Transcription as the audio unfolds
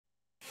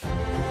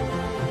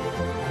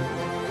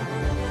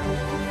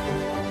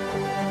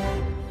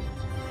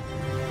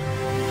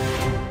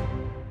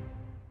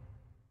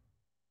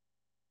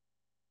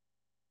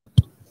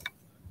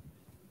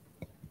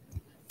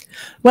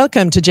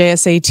Welcome to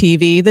JSA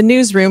TV, the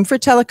newsroom for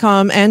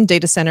telecom and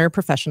data center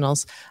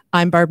professionals.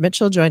 I'm Barb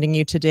Mitchell, joining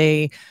you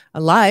today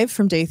live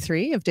from day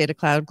 3 of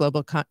Datacloud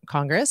Global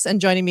Congress. And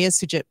joining me is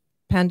Sujit,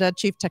 Panda,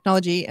 Chief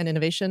Technology and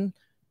Innovation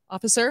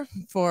Officer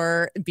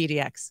for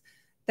BDX.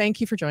 Thank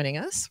you for joining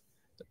us.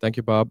 Thank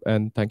you, Bob,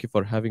 and thank you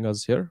for having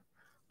us here.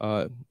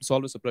 It's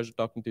always a pleasure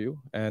talking to you,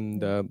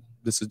 and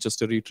this is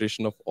just a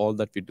reiteration of all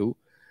that we do,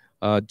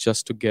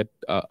 just to get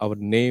our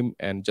name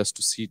and just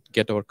to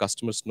get our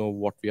customers know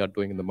what we are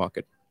doing in the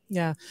market.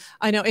 Yeah,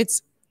 I know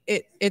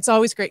it's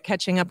always great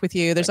catching up with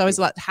you. There's always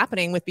a lot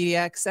happening with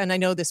BDX, and I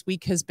know this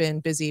week has been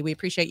busy. We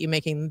appreciate you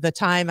making the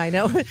time. I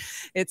know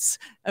it's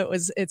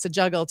a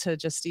juggle to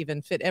just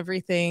even fit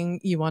everything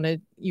you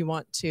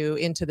want to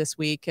into this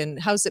week. And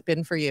how's it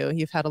been for you?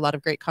 You've had a lot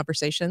of great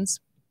conversations.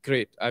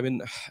 Great. I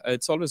mean,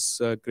 it's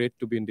always great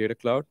to be in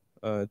Datacloud.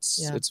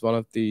 It's one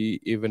of the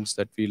events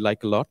that we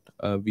like a lot.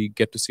 We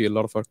get to see a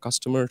lot of our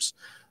customers.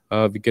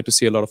 We get to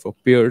see a lot of our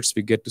peers.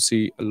 We get to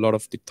see a lot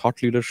of the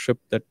thought leadership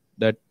that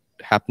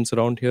happens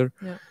around here.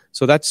 Yeah.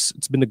 So it's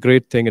been a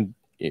great thing. And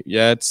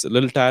yeah, it's a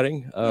little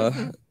tiring.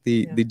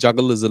 The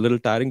juggle is a little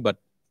tiring, but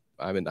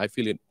I mean, I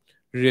feel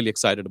really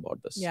excited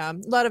about this. Yeah,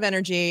 a lot of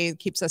energy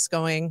keeps us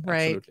going,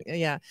 right? Absolutely.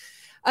 Yeah.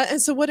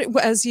 And so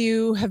as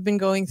you have been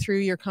going through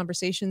your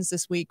conversations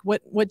this week,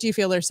 what do you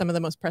feel are some of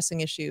the most pressing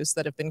issues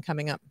that have been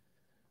coming up?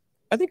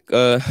 I think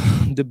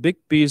the big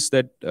piece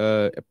that,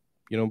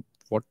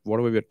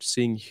 whatever we're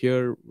seeing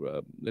here,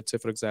 let's say,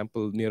 for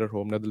example, nearer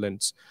home,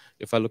 Netherlands,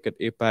 if I look at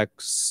APAC,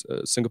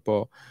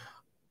 Singapore,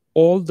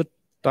 all the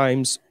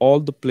times, all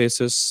the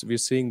places, we're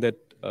seeing that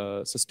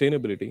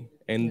sustainability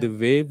and the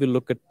way we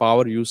look at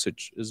power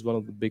usage is one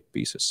of the big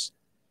pieces,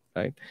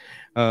 right?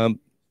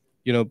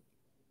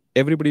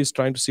 Everybody is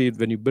trying to see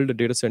when you build a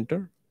data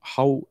center,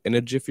 how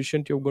energy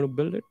efficient you're going to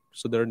build it.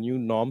 So there are new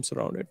norms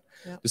around it.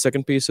 Yeah. The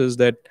second piece is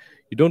that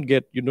you're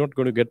not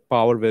going to get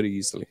power very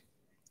easily,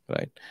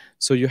 right?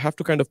 So you have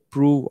to kind of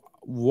prove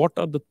what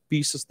are the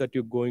pieces that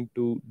you're going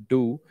to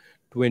do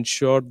to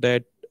ensure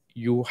that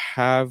you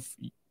have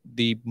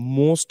the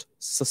most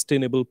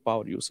sustainable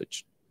power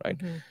usage, right?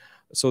 Mm-hmm.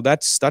 So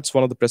that's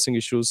one of the pressing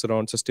issues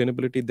around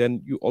sustainability.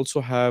 Then you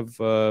also have,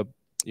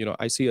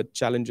 I see a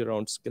challenge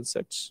around skill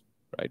sets,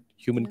 right?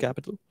 Human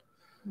capital,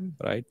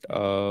 right?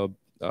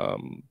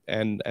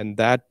 And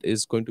that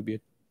is going to be a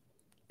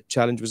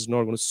challenge which is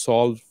not going to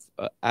solve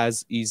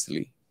as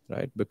easily,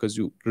 right? Because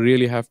you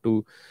really have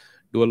to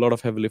do a lot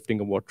of heavy lifting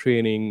about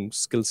training,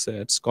 skill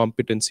sets,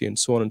 competency, and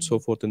so on and so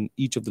forth in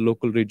each of the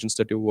local regions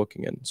that you're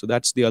working in. So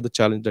that's the other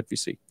challenge that we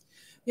see.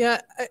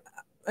 Yeah,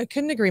 I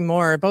couldn't agree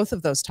more. Both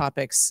of those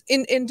topics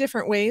in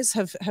different ways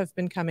have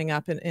been coming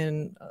up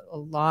in a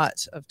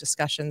lot of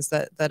discussions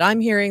that I'm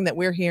hearing, that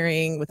we're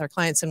hearing with our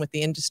clients and with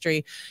the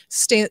industry.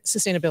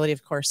 Sustainability,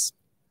 of course,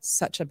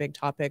 such a big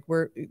topic.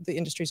 The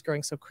industry is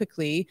growing so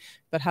quickly,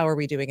 but how are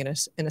we doing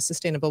it in a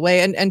sustainable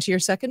way? And to your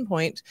second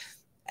point,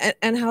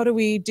 and how do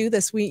we do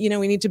this? We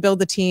need to build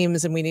the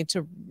teams, and we need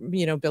to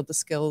build the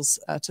skills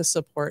to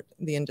support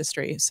the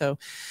industry. So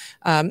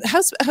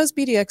how's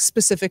BDX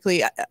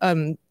specifically,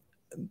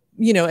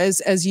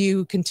 as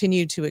you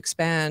continue to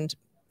expand,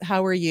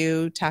 how are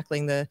you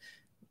tackling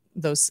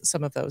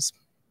some of those?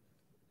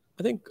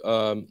 I think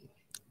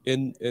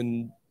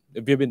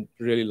we've been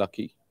really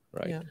lucky,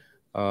 right? Yeah.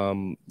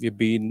 We've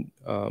been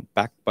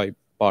backed by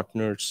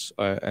partners,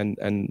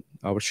 and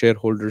our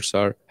shareholders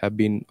have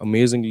been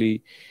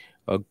amazingly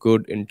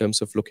good in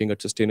terms of looking at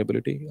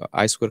sustainability.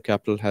 I Square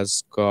Capital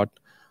has got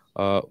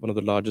one of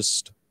the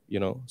largest,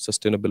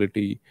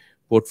 sustainability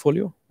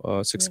portfolio,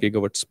 6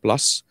 gigawatts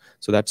plus.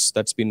 So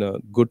that's been a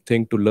good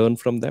thing to learn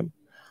from them.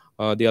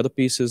 The other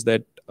piece is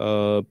that,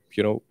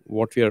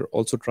 what we are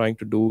also trying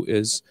to do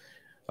is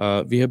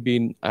we have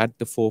been at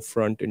the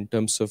forefront in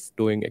terms of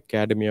doing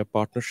academia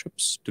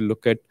partnerships to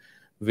look at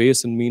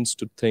ways and means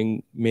to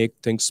make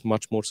things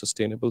much more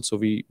sustainable. So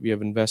we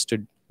are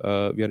invested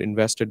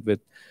with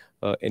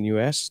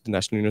NUS, the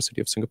National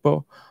University of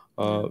Singapore.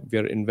 We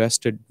are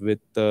invested with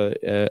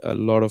a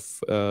lot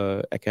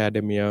of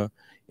academia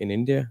in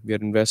India. We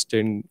are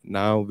investing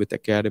now with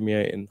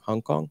academia in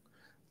Hong Kong,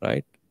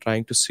 right?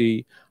 Trying to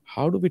see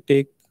how do we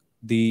take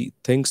the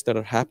things that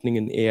are happening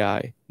in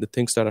AI, the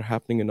things that are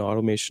happening in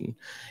automation,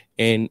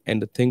 and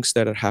the things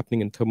that are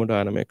happening in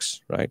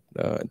thermodynamics, right?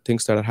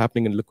 Things that are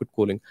happening in liquid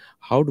cooling.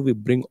 How do we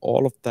bring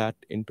all of that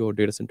into our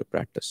data center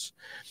practice?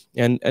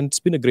 And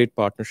it's been a great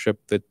partnership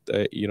with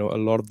a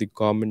lot of the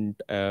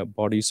government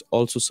bodies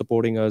also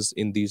supporting us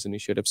in these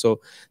initiatives.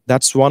 So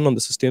that's one on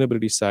the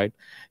sustainability side.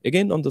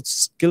 Again, on the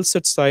skill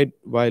set side,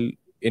 while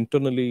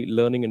internally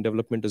learning and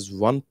development is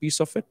one piece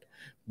of it,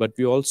 but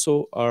we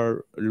also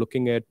are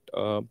looking at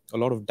a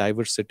lot of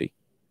diversity,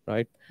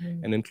 right?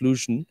 And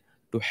inclusion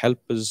to help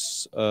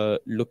us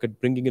look at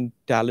bringing in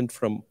talent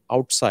from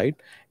outside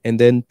and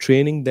then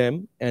training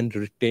them and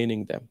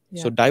retaining them.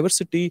 Yeah. So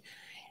diversity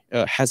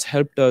has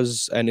helped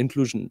us, and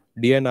inclusion,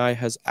 D&I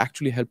has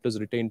actually helped us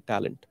retain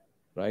talent,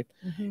 right?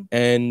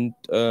 And,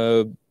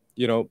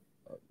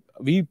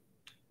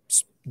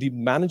 the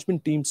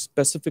management team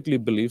specifically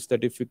believes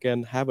that if you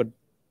can have a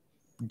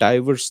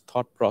diverse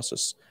thought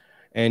process,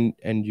 and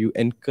you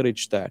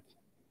encourage that,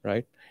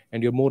 right,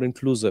 and you're more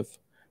inclusive,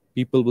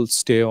 people will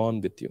stay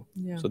on with you.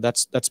 Yeah. So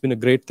that's been a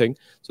great thing.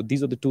 So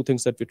these are the two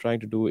things that we're trying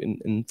to do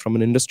in from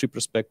an industry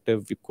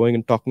perspective. We're going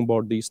and talking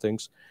about these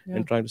things,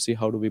 and trying to see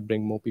how do we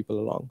bring more people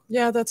along.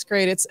 Yeah, that's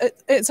great.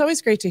 It's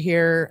always great to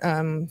hear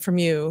from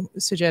you,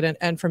 Sujit,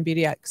 and from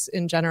BDX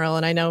in general.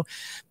 And I know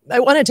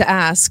I wanted to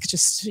ask,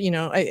 just, you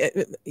know,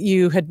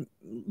 you had,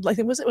 like,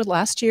 was it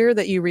last year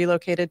that you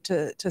relocated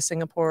to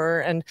Singapore,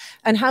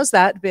 and how's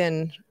that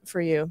been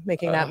for you,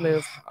 making that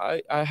move?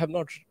 I have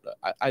not.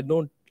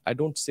 I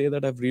don't say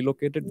that I've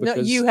relocated, because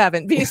no, you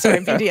haven't. Sorry,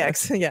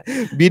 BDX. Yeah,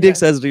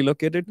 BDX has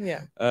relocated.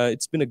 Yeah,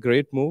 it's been a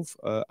great move.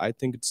 I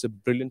think it's a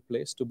brilliant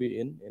place to be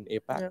in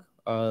APAC.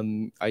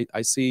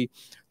 I see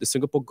the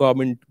Singapore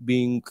government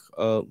being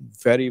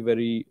very,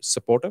 very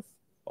supportive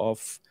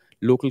of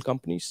local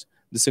companies.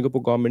 The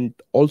Singapore government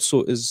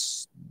also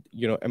is,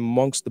 you know,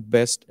 amongst the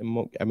best,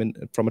 I mean,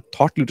 from a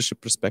thought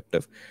leadership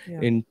perspective,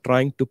 in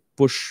trying to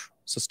push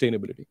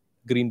sustainability,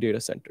 green data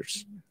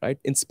centers, right?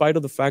 In spite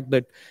of the fact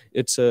that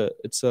it's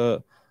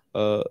a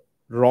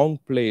wrong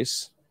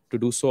place to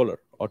do solar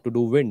or to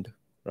do wind,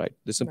 right?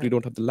 They simply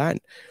don't have the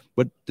land.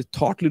 But the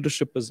thought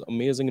leadership is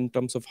amazing in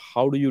terms of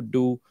how do you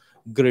do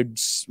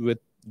grids with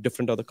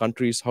different other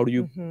countries? How do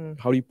you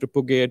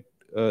propagate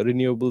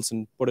renewables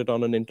and put it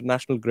on an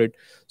international grid?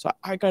 So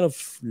I kind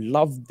of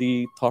love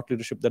the thought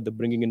leadership that they're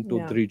bringing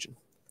into the region.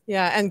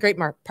 Yeah, and great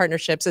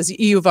partnerships, as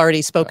you've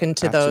already spoken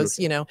to those,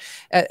 you know,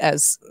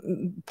 as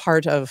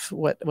part of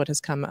what has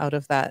come out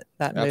of that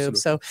move.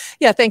 So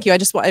yeah, thank you.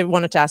 I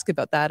wanted to ask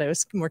about that. I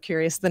was more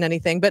curious than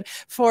anything. But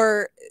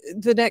for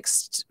the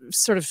next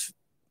sort of,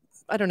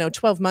 I don't know,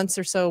 12 months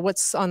or so,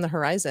 what's on the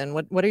horizon?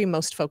 What are you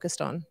most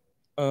focused on?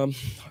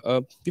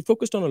 We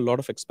focused on a lot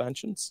of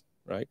expansions,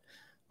 right?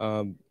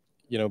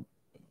 You know,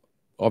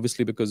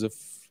 obviously because of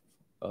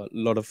a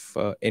lot of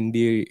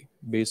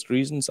NDA-based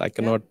reasons, I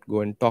cannot go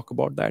and talk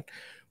about that.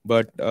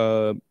 But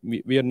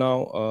we are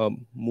now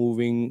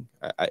moving.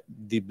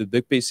 The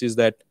big piece is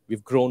that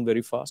we've grown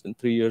very fast. In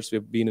 3 years,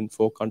 we've been in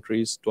 4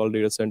 countries, 12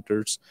 data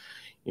centers,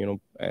 you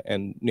know,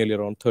 and nearly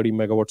around 30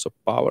 megawatts of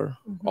power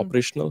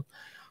operational.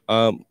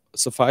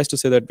 Suffice to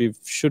say that we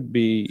should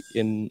be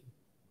in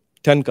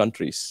 10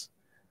 countries,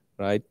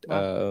 right,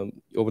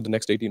 over the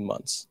next 18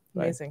 months.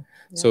 Right? Amazing.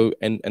 Yeah. So,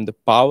 and the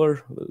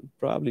power will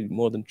probably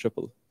more than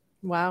triple.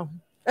 Wow.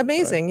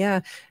 Amazing. Right. Yeah.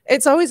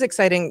 It's always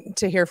exciting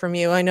to hear from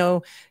you. I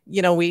know,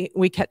 you know,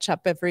 we catch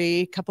up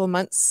every couple of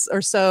months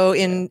or so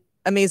in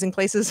amazing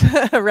places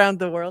around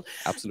the world.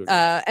 Absolutely.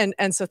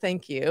 And so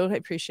thank you. I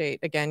appreciate,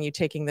 again, you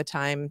taking the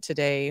time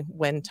today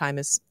when time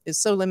is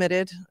so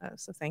limited.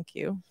 So thank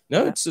you.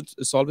 No,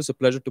 it's always a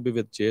pleasure to be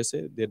with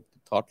JSA. They're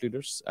thought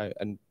leaders,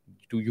 and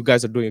you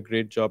guys are doing a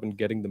great job in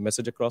getting the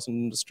message across in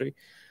the industry.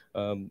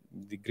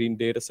 The green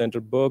data center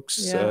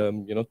books,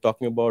 you know,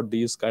 talking about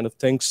these kind of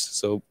things.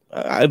 So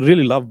I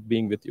really love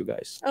being with you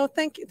guys. Oh,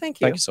 thank you.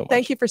 Thank you so much.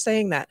 Thank you for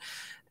saying that.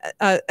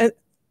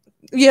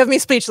 You have me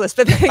speechless,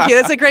 but thank you.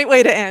 That's a great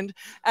way to end,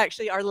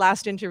 actually, our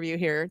last interview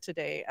here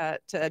today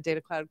at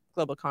Datacloud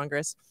Global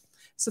Congress.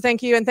 So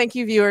thank you, and thank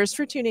you, viewers,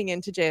 for tuning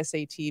in to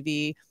JSA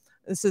TV.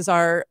 This is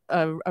our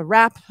a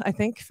wrap, I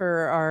think,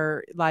 for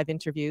our live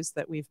interviews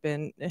that we've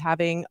been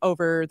having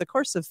over the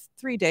course of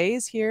 3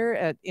 days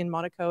here in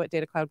Monaco at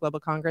Datacloud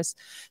Global Congress.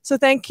 So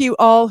thank you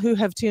all who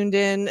have tuned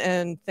in,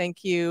 and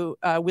thank you.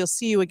 We'll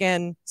see you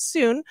again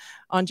soon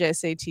on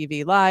JSA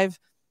TV Live.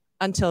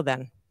 Until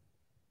then.